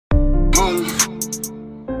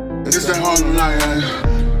It's that Harlem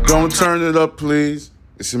Night. Don't turn it up, please.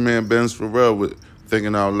 It's your man Ben Farrell with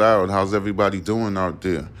Thinking Out Loud. How's everybody doing out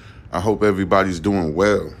there? I hope everybody's doing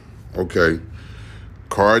well. Okay.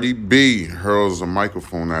 Cardi B hurls a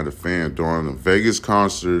microphone at a fan during a Vegas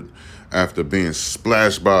concert after being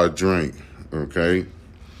splashed by a drink. Okay.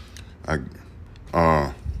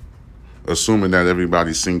 Assuming that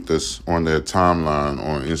everybody synced this on their timeline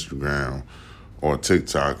on Instagram or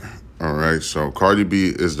TikTok. All right, so Cardi B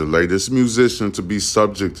is the latest musician to be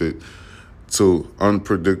subjected to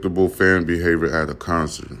unpredictable fan behavior at a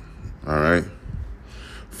concert. All right.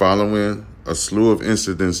 Following a slew of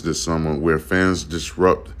incidents this summer where fans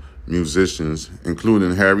disrupt musicians,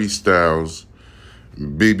 including Harry Styles,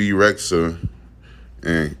 BB Rexha,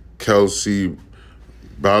 and Kelsey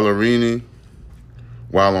Ballerini,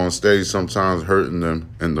 while on stage, sometimes hurting them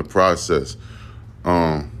in the process.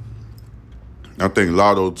 I think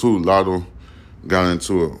Lotto, too. Lotto got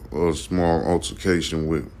into a small altercation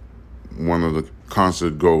with one of the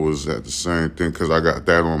concert goers at the same thing, because I got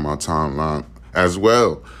that on my timeline as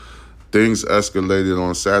well. Things escalated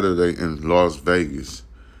on Saturday in Las Vegas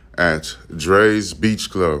at Dre's Beach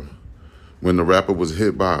Club when the rapper was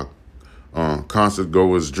hit by a concert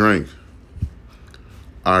goer's drink.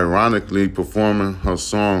 Ironically, performing her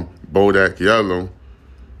song Bodak Yellow,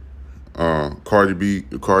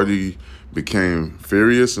 Cardi became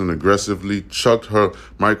furious and aggressively chucked her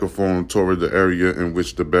microphone toward the area in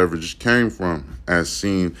which the beverage came from, as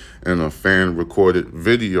seen in a fan-recorded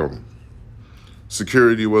video.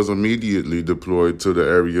 Security was immediately deployed to the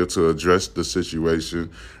area to address the situation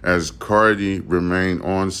as Cardi remained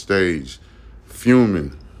on stage,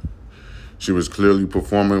 fuming. She was clearly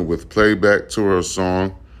performing with playback to her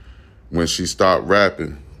song when she stopped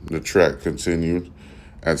rapping. The track continued.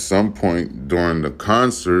 At some point during the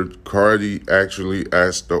concert, Cardi actually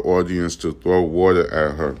asked the audience to throw water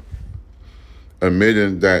at her,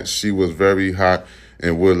 admitting that she was very hot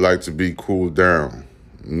and would like to be cooled down.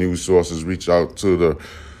 News sources reached out to the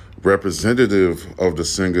representative of the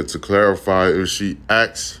singer to clarify if she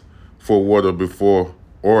asked for water before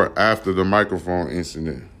or after the microphone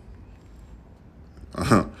incident.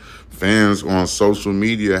 Fans on social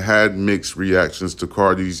media had mixed reactions to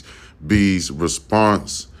Cardi B's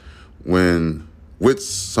response, with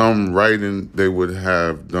some writing they would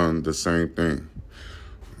have done the same thing.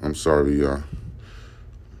 I'm sorry, y'all.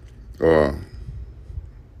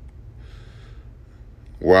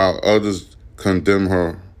 While others condemn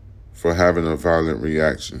her for having a violent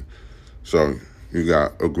reaction. So you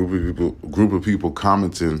got a group of people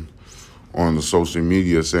commenting on the social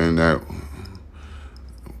media saying that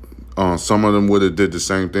some of them would have did the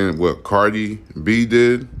same thing what Cardi B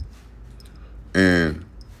did, and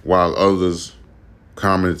while others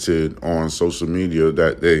commented on social media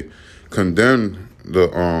that they condemned the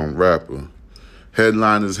rapper.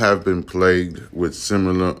 Headliners have been plagued with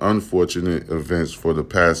similar unfortunate events for the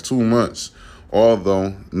past 2 months,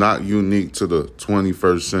 although not unique to the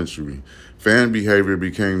 21st century. Fan behavior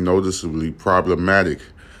became noticeably problematic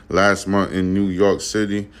last month in New York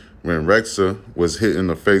City when Rexha was hit in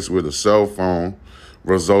the face with a cell phone,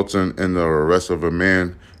 resulting in the arrest of a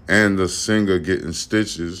man and the singer getting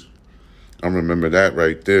stitches. I remember that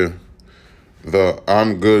right there. The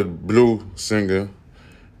I'm Good Blue singer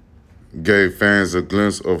gave fans a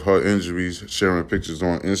glimpse of her injuries, sharing pictures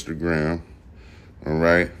on Instagram. All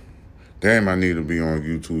right. Damn, I need to be on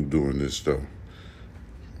YouTube doing this stuff.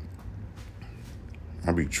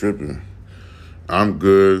 I be tripping. I'm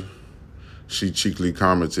good, she cheekily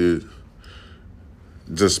commented.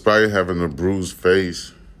 Despite having a bruised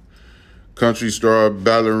face, country star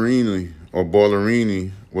Ballerini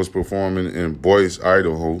was performing in Boise,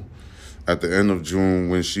 Idaho at the end of June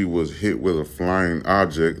when she was hit with a flying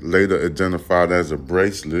object, later identified as a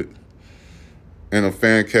bracelet. In a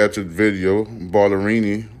fan-captured video,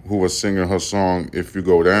 Ballerini, who was singing her song If You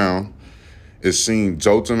Go Down, is seen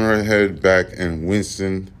jolting her head back and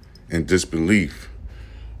wincing in disbelief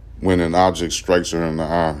when an object strikes her in the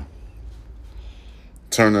eye,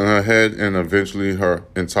 turning her head and eventually her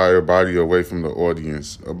entire body away from the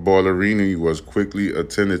audience. Ballerini was quickly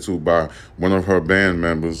attended to by one of her band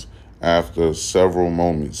members after several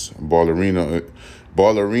moments. Ballerini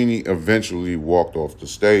eventually walked off the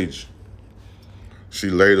stage. She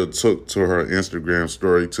later took to her Instagram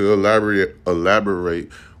story to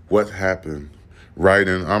elaborate what happened,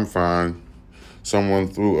 writing, "I'm fine. Someone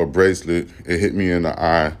threw a bracelet. It hit me in the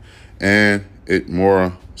eye, and it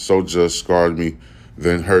more so just scarred me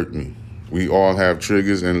than hurt me. We all have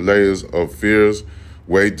triggers and layers of fears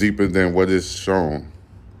way deeper than what is shown.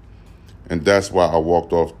 And that's why I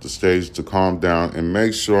walked off the stage to calm down and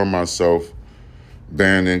make sure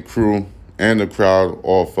band and crew, and the crowd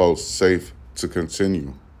all felt safe to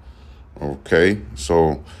continue. Okay,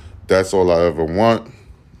 so that's all I ever want.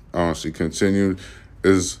 She continued,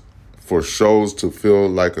 is for shows to feel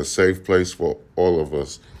like a safe place for all of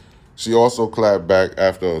us. She also clapped back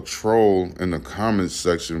after a troll in the comments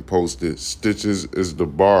section posted, "Stitches is the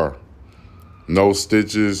bar. No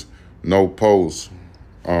stitches, no post."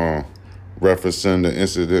 Referencing the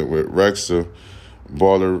incident with Rexa,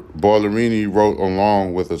 Ballerini wrote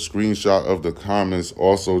along with a screenshot of the comments,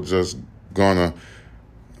 also just gonna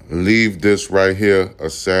leave this right here, a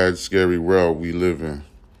sad, scary world we live in.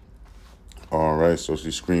 All right, so she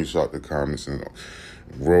screenshot the comments and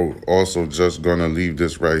wrote, also just gonna leave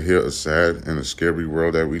this right here, a sad and a scary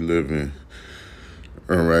world that we live in.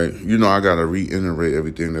 All right, I gotta reiterate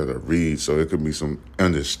everything that I read, so it could be some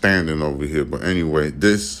understanding over here. But anyway,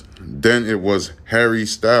 then it was Harry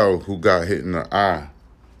Styles who got hit in the eye.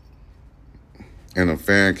 In a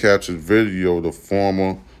fan captured video, the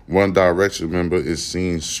former One Direction member is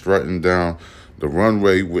seen strutting down the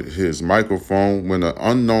runway with his microphone when an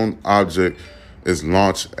unknown object is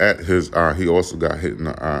launched at his eye. He also got hit in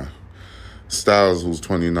the eye. Styles, who's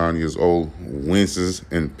 29 years old, winces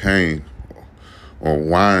in pain or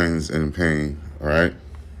whines in pain, all right?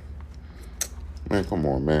 Man, come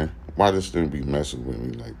on, man. Why this thing be messing with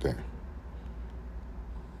me like that?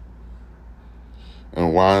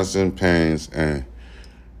 And whines in pains, and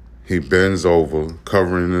he bends over,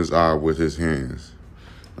 covering his eye with his hands.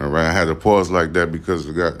 All right, I had to pause like that because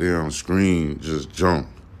the goddamn screen just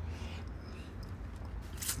jumped.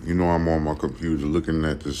 I'm on my computer looking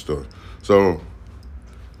at this stuff. So,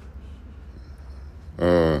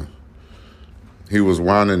 he was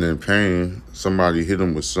whining in pain. Somebody hit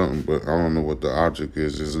him with something, but I don't know what the object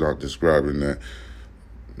is. It's not describing that.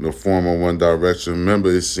 The former One Direction member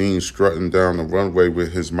is seen strutting down the runway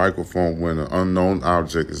with his microphone when an unknown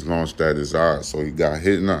object is launched at his eye. So he got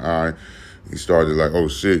hit in the eye. He started like, oh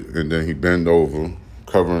shit, and then he bent over,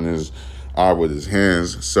 covering his eye with his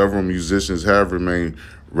hands. Several musicians have remained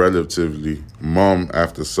relatively mum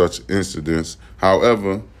after such incidents.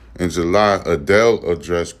 However, in July, Adele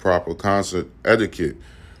addressed proper concert etiquette,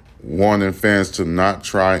 warning fans to not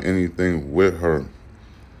try anything with her.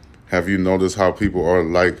 Have you noticed how people are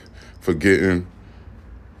like forgetting,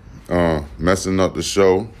 messing up the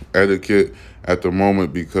show etiquette at the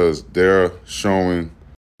moment because they're showing,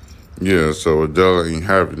 so Adele ain't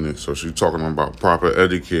having it. So she's talking about proper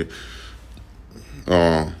etiquette.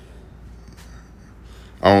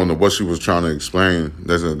 I don't know what she was trying to explain.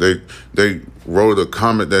 They wrote a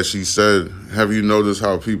comment that she said, have you noticed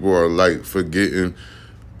how people are like forgetting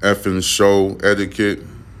effing show etiquette?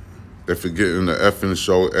 They're forgetting the effing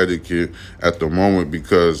show etiquette at the moment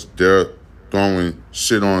because they're throwing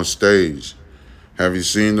shit on stage. Have you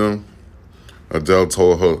seen them? Adele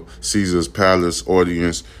told her Caesar's Palace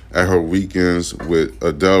audience at her weekends with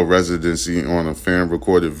Adele residency on a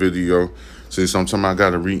fan-recorded video. See, sometimes I got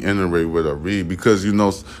to reiterate what I read because,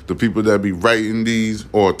 the people that be writing these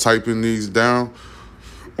or typing these down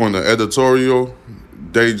on the editorial,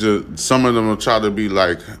 some of them will try to be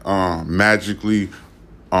like magically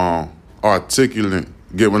articulate.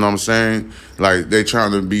 Get what I'm saying? Like they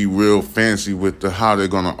trying to be real fancy with how they're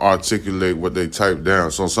gonna articulate what they type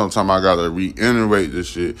down. So sometimes I gotta reiterate this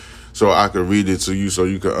shit so I can read it to you so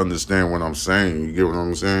you can understand what I'm saying. You get what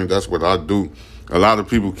I'm saying? That's what I do. A lot of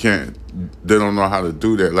people can't. They don't know how to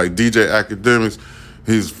do that. Like DJ Academics,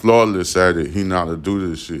 he's flawless at it. He know how to do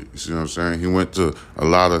this shit. You see what I'm saying? He went to a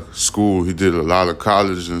lot of school. He did a lot of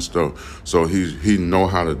college and stuff. So he know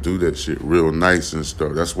how to do that shit real nice and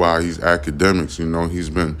stuff. That's why he's academics. He's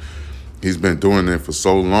been doing it for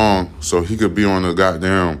so long. So he could be on a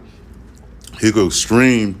goddamn. He could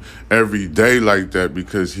stream every day like that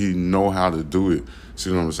because he know how to do it.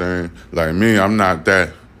 See what I'm saying? Like me, I'm not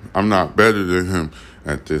better than him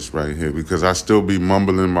at this right here because I still be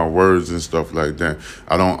mumbling my words and stuff like that.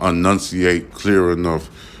 I don't enunciate clear enough,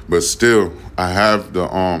 but still I have the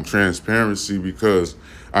transparency because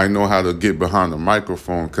I know how to get behind the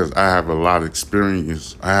microphone because I have a lot of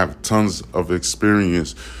experience. I have tons of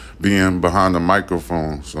experience being behind the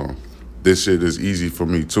microphone. So this shit is easy for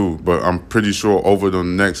me too, but I'm pretty sure over the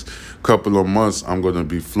next couple of months, I'm going to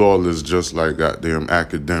be flawless just like goddamn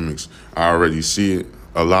academics. I already see it.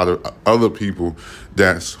 A lot of other people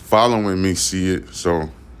that's following me see it.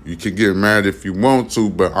 So you can get mad if you want to,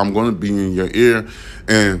 but I'm going to be in your ear.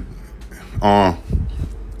 And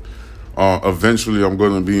eventually I'm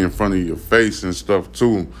going to be in front of your face and stuff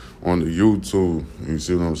too on the YouTube. You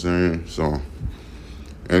see what I'm saying? So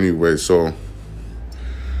anyway, all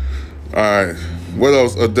right. What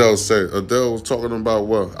else Adele said? Adele was talking about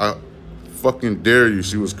what? fucking dare you.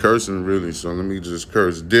 She was cursing really, so let me just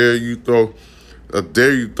curse. Dare you throw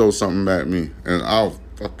something at me, and I'll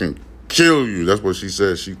fucking kill you. That's what she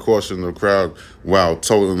said. She cautioned the crowd while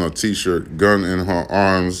toting a t-shirt, gun in her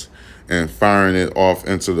arms, and firing it off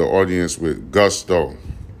into the audience with gusto.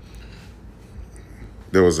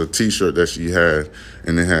 There was a t-shirt that she had,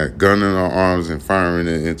 and it had gun in her arms and firing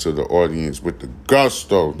it into the audience with the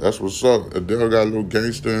gusto. That's what's up. Adele got a little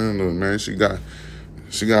gangster in her, man. She got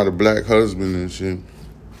a black husband and shit.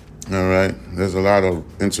 All right. There's a lot of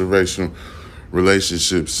interracial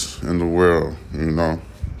relationships in the world, you know.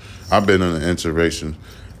 I've been in an interracial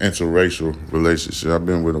relationship. I've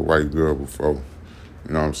been with a white girl before.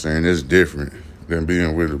 You know what I'm saying? It's different than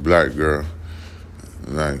being with a black girl.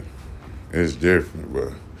 Like, it's different,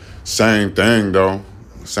 but same thing though.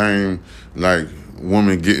 Same, like,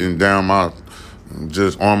 woman getting down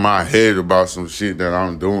just on my head about some shit that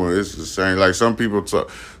I'm doing. It's the same. Like, some people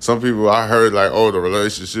I heard like, oh, the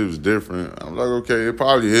relationship is different. I'm like, okay, it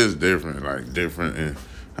probably is different. Like, different, and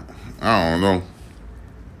I don't know.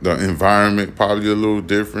 The environment probably a little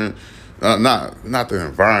different. Not the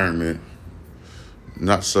environment.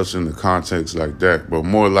 Not such in the context like that, but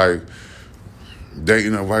more like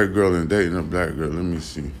dating a white girl and dating a black girl. Let me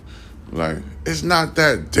see. Like, it's not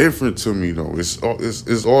that different to me though. It's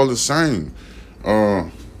all the same.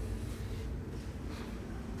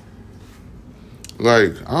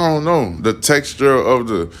 Like, I don't know. The texture of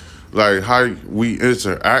like how we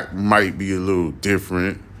interact might be a little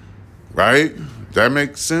different, right? That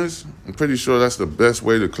makes sense? I'm pretty sure that's the best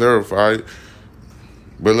way to clarify it.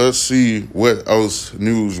 But let's see what else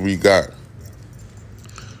news we got.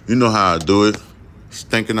 You know how I do it. It's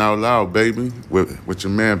thinking out loud, baby, with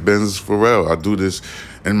your man Benz Pharrell. I do this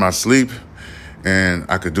in my sleep, and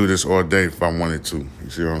I could do this all day if I wanted to. You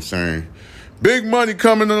see what I'm saying? Big money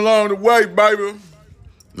coming along the way, baby.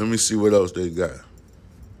 Let me see what else they got.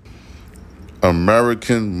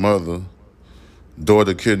 American mother,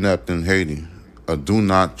 daughter kidnapped in Haiti. A do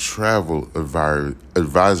not travel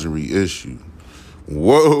advisory issue.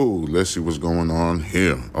 Whoa, let's see what's going on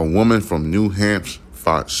here. A woman from New Hampshire,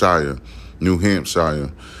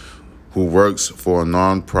 who works for a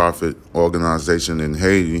non-profit organization in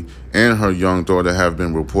Haiti, and her young daughter have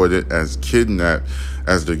been reported as kidnapped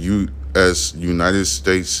as the U.S. United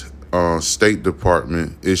States State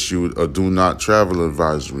Department issued a do not travel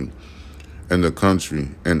advisory in the country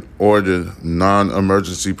and ordered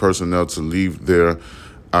non-emergency personnel to leave there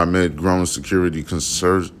amid growing security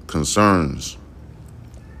concerns.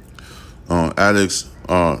 Alex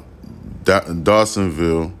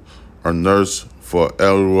Dawsonville, a nurse for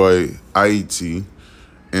Elroy, Haiti,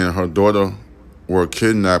 and her daughter were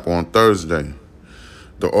kidnapped on Thursday,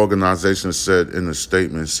 the organization said in a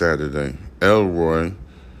statement Saturday. Elroy,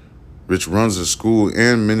 which runs a school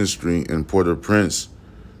and ministry in Port-au-Prince,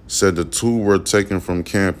 said the two were taken from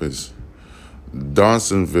campus.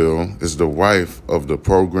 Dawsonville is the wife of the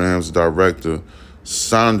program's director,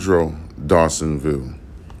 Sandro Dawsonville.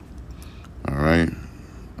 All right,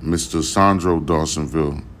 Mr. Sandro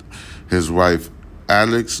Dawsonville. His wife,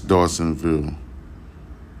 Alex Dawsonville.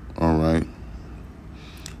 All right.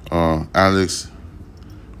 Alice,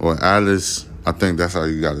 I think that's how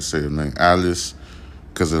you got to say her name. Alice,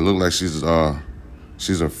 because it looked like she's a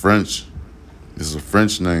French. It's a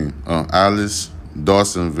French name. Alice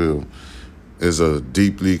Dawsonville is a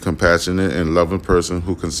deeply compassionate and loving person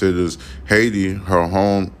who considers Haiti her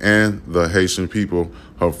home and the Haitian people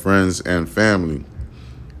her friends and family.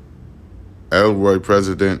 Elroy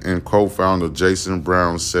president and co-founder Jason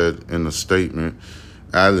Brown said in a statement,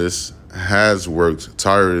 Alice has worked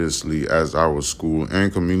tirelessly as our school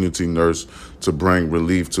and community nurse to bring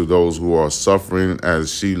relief to those who are suffering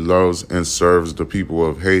as she loves and serves the people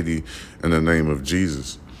of Haiti in the name of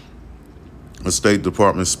Jesus. A State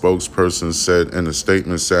Department spokesperson said in a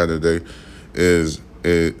statement Saturday, it's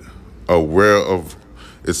aware of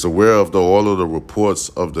all of the reports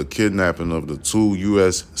of the kidnapping of the two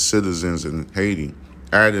U.S. citizens in Haiti,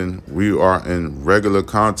 adding, we are in regular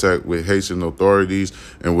contact with Haitian authorities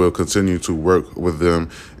and will continue to work with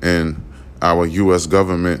them and our U.S.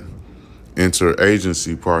 government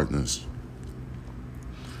interagency partners.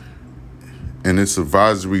 In its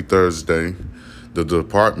advisory Thursday, the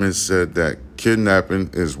department said that kidnapping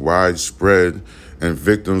is widespread and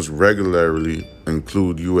victims regularly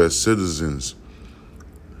include U.S. citizens.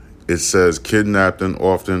 It says kidnapping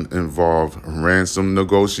often involve ransom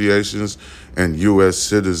negotiations and U.S.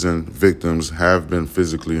 citizen victims have been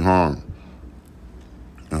physically harmed.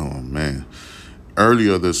 Oh, man.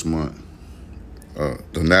 Earlier this month,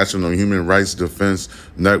 the National Human Rights Defense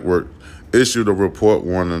Network issued a report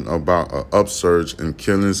warning about an upsurge in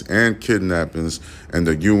killings and kidnappings, and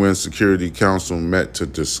the UN Security Council met to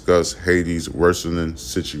discuss Haiti's worsening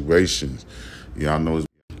situations. Yeah, I know.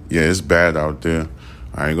 It's bad out there.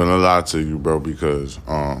 I ain't gonna lie to you, bro, because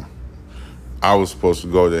I was supposed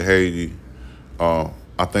to go to Haiti.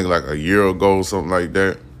 I think like a year ago, something like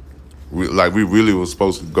that. We really was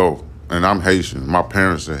supposed to go, and I'm Haitian. My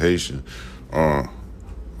parents are Haitian.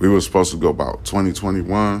 We were supposed to go about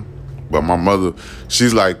 2021, but my mother,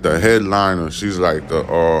 she's like the headliner. She's like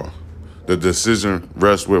the decision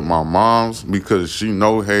rests with my mom's because she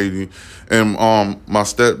know Haiti, and my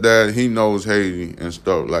stepdad, he knows Haiti and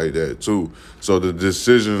stuff like that too. So the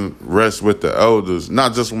decision rests with the elders,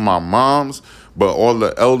 not just with my mom's, but all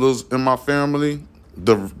the elders in my family.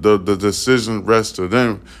 The decision rests to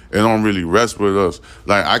them. It don't really rest with us.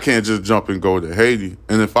 Like, I can't just jump and go to Haiti.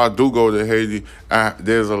 And if I do go to Haiti,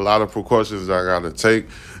 there's a lot of precautions I gotta take,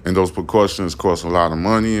 and those precautions cost a lot of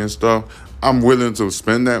money and stuff. I'm willing to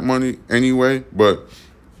spend that money anyway, but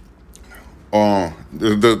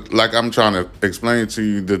like I'm trying to explain to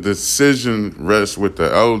you, the decision rests with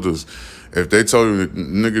the elders. If they tell you,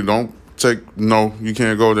 nigga, don't no, you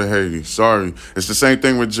can't go to Haiti. Sorry. It's the same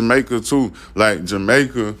thing with Jamaica too. Like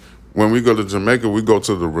Jamaica, when we go to Jamaica, we go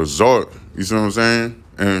to the resort. You see what I'm saying?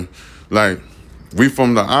 And like, we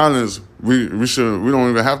from the islands, we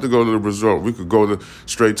don't even have to go to the resort. We could go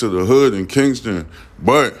straight to the hood in Kingston.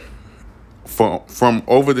 But from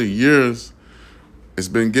over the years, it's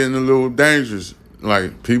been getting a little dangerous.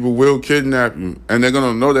 Like, people will kidnap you, and they're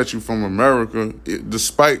gonna know that you're from America,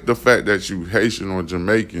 despite the fact that you Haitian or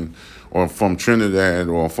Jamaican or from Trinidad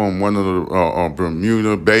or from one of the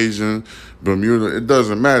Bermuda, Bajan, Bermuda. It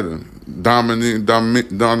doesn't matter. Dominica.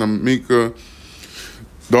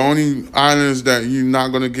 The only islands that you're not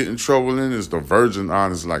going to get in trouble in is the Virgin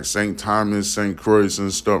Islands, like St. Thomas, St. Croix,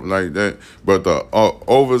 and stuff like that. But the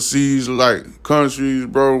overseas, like, countries,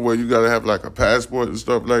 bro, where you got to have, like, a passport and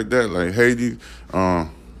stuff like that, like Haiti, I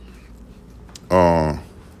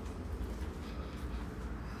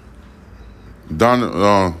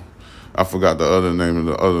forgot the other name of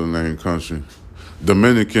the other name country.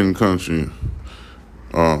 Dominican country.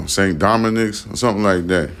 St. Dominic's or something like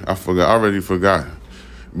that. I already forgot.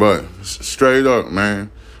 But straight up, man,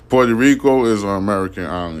 Puerto Rico is an American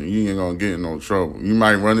island. You ain't gonna get in no trouble. You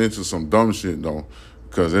might run into some dumb shit though,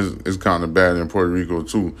 because it's kind of bad in Puerto Rico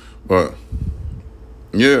too. But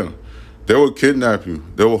yeah, they will kidnap you.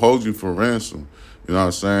 They will hold you for ransom. You know what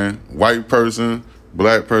I'm saying? White person,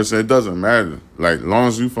 black person, it doesn't matter. Like, as long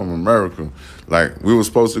as you from America. Like, we were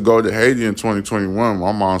supposed to go to Haiti in 2021.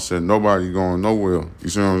 My mom said nobody going nowhere. You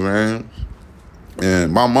see what I'm saying?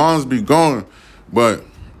 And my mom's be going, but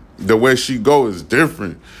the way she go is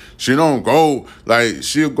different. She don't go, like,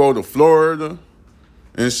 she'll go to Florida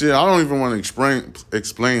and shit. I don't even want to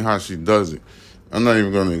explain how she does it. I'm not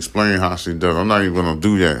even going to explain how she does it. I'm not even going to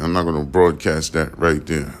do that. I'm not going to broadcast that right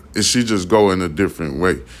there. She just go in a different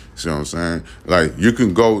way. See what I'm saying? Like, you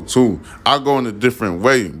can go too. I go in a different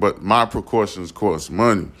way, but my precautions cost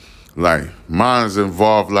money. Like, mine's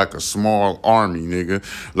involved like a small army, nigga,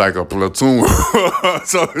 like a platoon.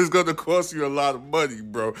 So it's going to cost you a lot of money,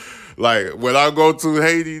 bro. Like, when I go to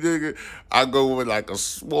Haiti, nigga, I go with like a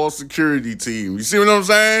small security team. You see what I'm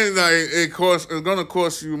saying? Like, it's going to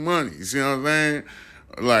cost you money. You see what I'm saying?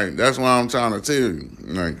 Like, that's why I'm trying to tell you.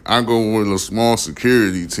 Like, I go with a small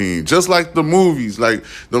security team. Just like the movies, like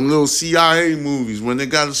them little CIA movies, when they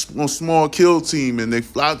got a small kill team and they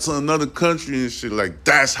fly to another country and shit. Like,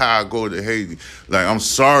 that's how I go to Haiti. Like, I'm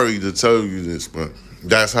sorry to tell you this, but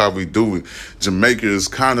that's how we do it. Jamaica is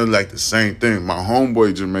kind of like the same thing. My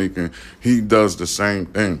homeboy Jamaican, he does the same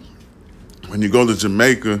thing. When you go to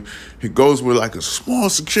Jamaica, he goes with like a small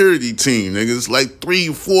security team, niggas. It's like 3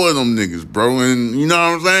 or 4 of them niggas, bro. And you know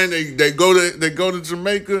what I'm saying? They go to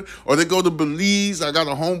Jamaica or they go to Belize. I got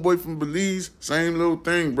a homeboy from Belize, same little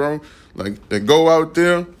thing, bro. Like, they go out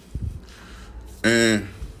there and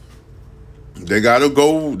they gotta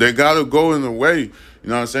go in a way. You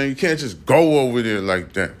know what I'm saying? You can't just go over there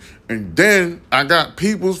like that. And then I got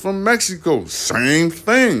peoples from Mexico. Same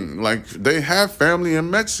thing. Like, they have family in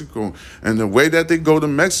Mexico. And the way that they go to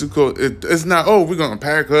Mexico, it's not, oh, we're going to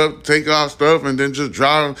pack up, take our stuff, and then just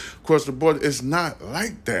drive across the border. It's not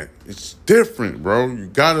like that. It's different, bro. You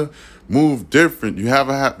got to move different. You have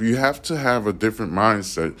to have a different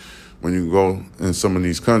mindset when you go in some of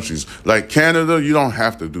these countries. Like Canada, you don't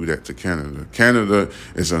have to do that to Canada. Canada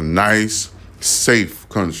is a nice, safe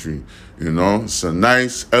country. You know, it's a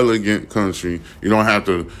nice, elegant country. You don't have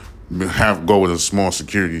to have go with a small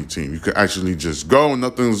security team. You could actually just go, and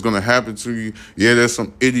nothing's gonna happen to you. Yeah, there's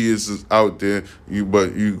some idiots out there,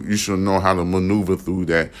 but you should know how to maneuver through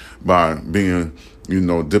that by being,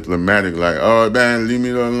 diplomatic. Like, oh man, leave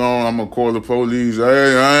me alone. I'm gonna call the police.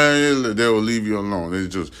 Hey, they will leave you alone.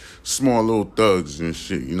 It's just small little thugs and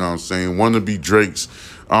shit. You know what I'm saying? Wanna be Drakes.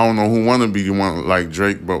 I don't know who wanna be the one like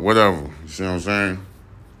Drake, but whatever. You see what I'm saying?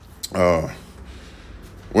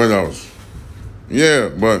 What else? Yeah,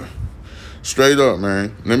 but straight up,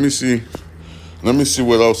 man. Let me see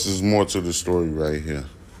what else is more to the story right here.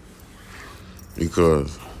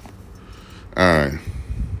 Because, all right.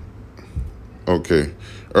 Okay.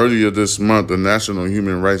 Earlier this month, the National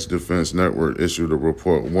Human Rights Defense Network issued a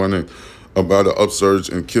report warning about an upsurge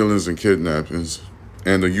in killings and kidnappings,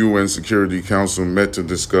 and the UN Security Council met to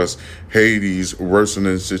discuss Haiti's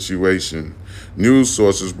worsening situation. News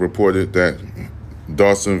sources reported that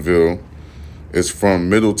Dawsonville is from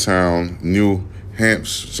Middletown, New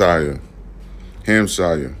Hampshire.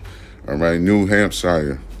 All right, New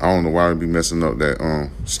Hampshire. I don't know why I'd be messing up that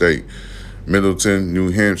state. Middleton, New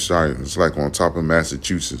Hampshire. It's like on top of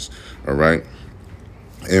Massachusetts. All right.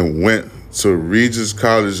 And went to Regis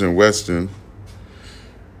College in Weston,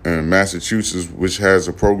 in Massachusetts, which has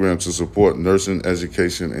a program to support nursing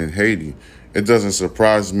education in Haiti. It doesn't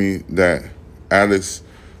surprise me that Alex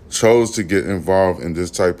chose to get involved in this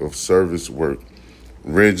type of service work.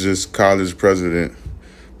 Regis College president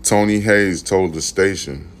Tony Hayes told the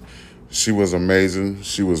station. She was amazing,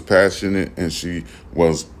 she was passionate, and she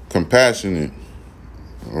was compassionate.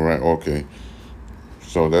 All right, okay.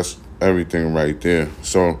 So that's everything right there.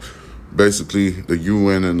 So basically, the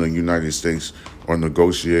UN and the United States are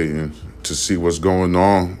negotiating to see what's going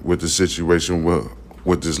on with the situation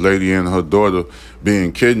with this lady and her daughter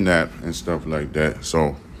being kidnapped and stuff like that.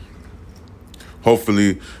 So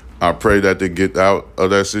hopefully, I pray that they get out of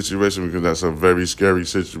that situation, because that's a very scary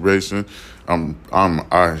situation. I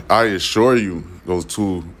assure you, those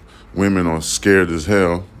two women are scared as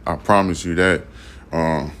hell. I promise you that.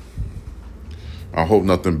 I hope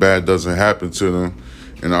nothing bad doesn't happen to them.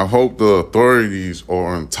 And I hope the authorities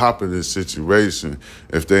are on top of this situation.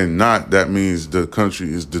 If they're not, that means the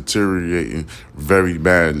country is deteriorating very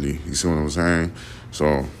badly. You see what I'm saying?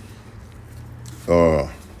 So,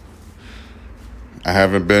 I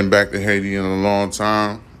haven't been back to Haiti in a long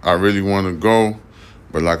time. I really want to go.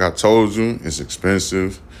 But like I told you, it's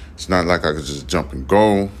expensive. It's not like I could just jump and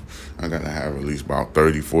go. I got to have at least about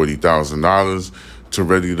 $30,000, $40,000 to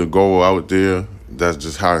ready to go out there. That's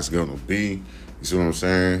just how it's going to be. You see what I'm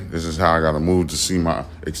saying? This is how I got to move to see my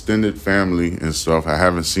extended family and stuff. I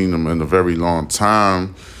haven't seen them in a very long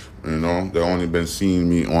time. You know, they've only been seeing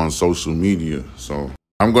me on social media. So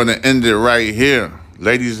I'm going to end it right here.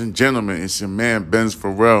 Ladies and gentlemen, it's your man, Benz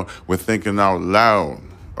Pharrell, with Thinking Out Loud.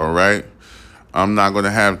 All right? I'm not going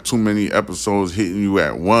to have too many episodes hitting you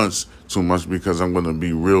at once too much, because I'm going to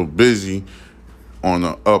be real busy on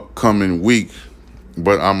the upcoming week.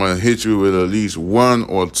 But I'm going to hit you with at least one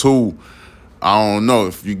or two. I don't know.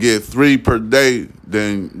 If you get 3 per day,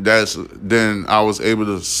 then I was able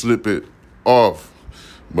to slip it off.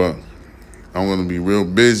 But I'm going to be real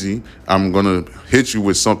busy. I'm going to hit you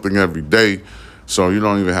with something every day. So you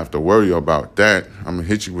don't even have to worry about that. I'm going to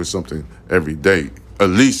hit you with something every day. At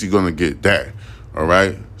least you're going to get that. All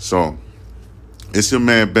right? So it's your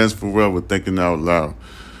man, Benz Pharrell, with Thinking Out Loud.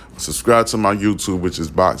 Subscribe to my YouTube, which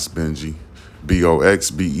is Box Benji.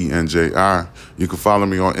 BoxBenji. You can follow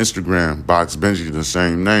me on Instagram, Box Benji, the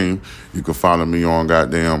same name. You can follow me on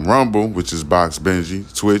goddamn Rumble, which is Box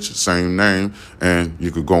Benji. Twitch, same name. And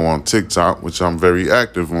you could go on TikTok, which I'm very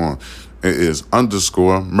active on. It is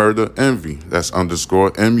 _Murder Envy. That's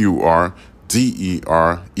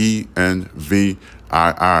 _MurderEnVii.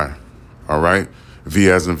 All right?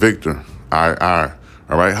 V as in Victor. I.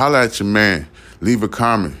 All right? Holla at your man. Leave a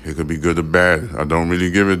comment. It could be good or bad. I don't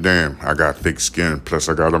really give a damn. I got thick skin, plus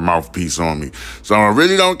I got a mouthpiece on me. So I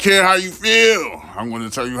really don't care how you feel. I'm going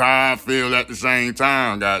to tell you how I feel at the same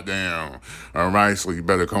time, goddamn. All right? So you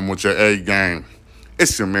better come with your A game.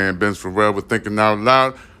 It's your man, Benz Pharrell, with Thinking Out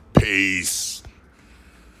Loud. Peace.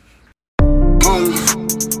 It's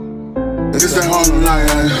that Harlem night,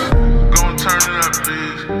 Gon' turn it up,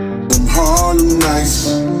 please. them Harlem nights.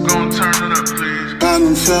 Gon' turn it up, please. I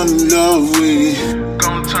done fell in love with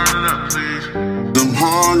Gon' turn it up, please. them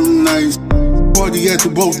Harlem nights. Party at the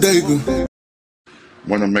bodega.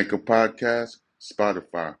 Want to make a podcast?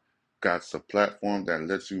 Spotify got a platform that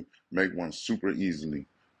lets you make one super easily,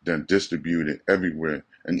 then distribute it everywhere,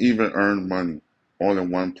 and even earn money all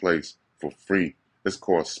in one place for free. It's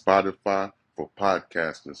called Spotify for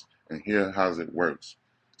podcasters, and here how it works.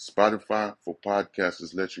 Spotify for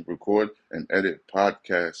podcasters lets you record and edit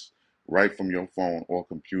podcasts right from your phone or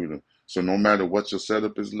computer. So no matter what your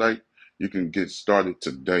setup is like, you can get started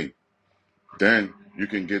today. Then you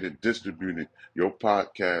can get it distributed, your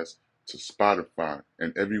podcast, to Spotify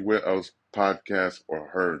and everywhere else podcasts are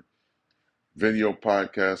heard. Video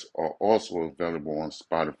podcasts are also available on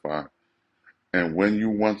Spotify. And when you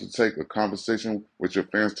want to take a conversation with your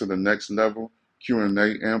fans to the next level,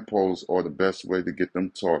 Q&A and polls are the best way to get them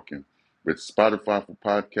talking. With Spotify for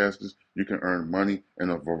podcasters, you can earn money in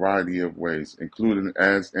a variety of ways, including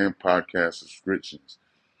ads and podcast subscriptions.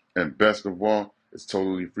 And best of all, it's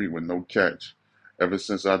totally free with no catch. Ever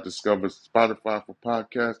since I discovered Spotify for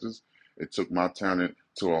podcasters, it took my talent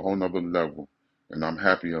to a whole nother level, and I'm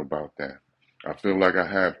happy about that. I feel like I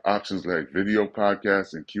have options like video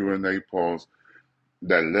podcasts and Q&A polls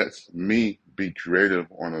that lets me be creative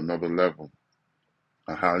on another level.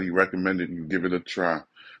 I highly recommend it. You give it a try.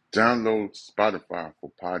 Download Spotify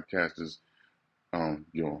for podcasters on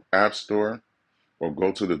your app store or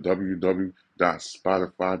go to the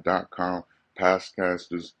www.spotify.com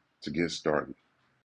podcasters to get started.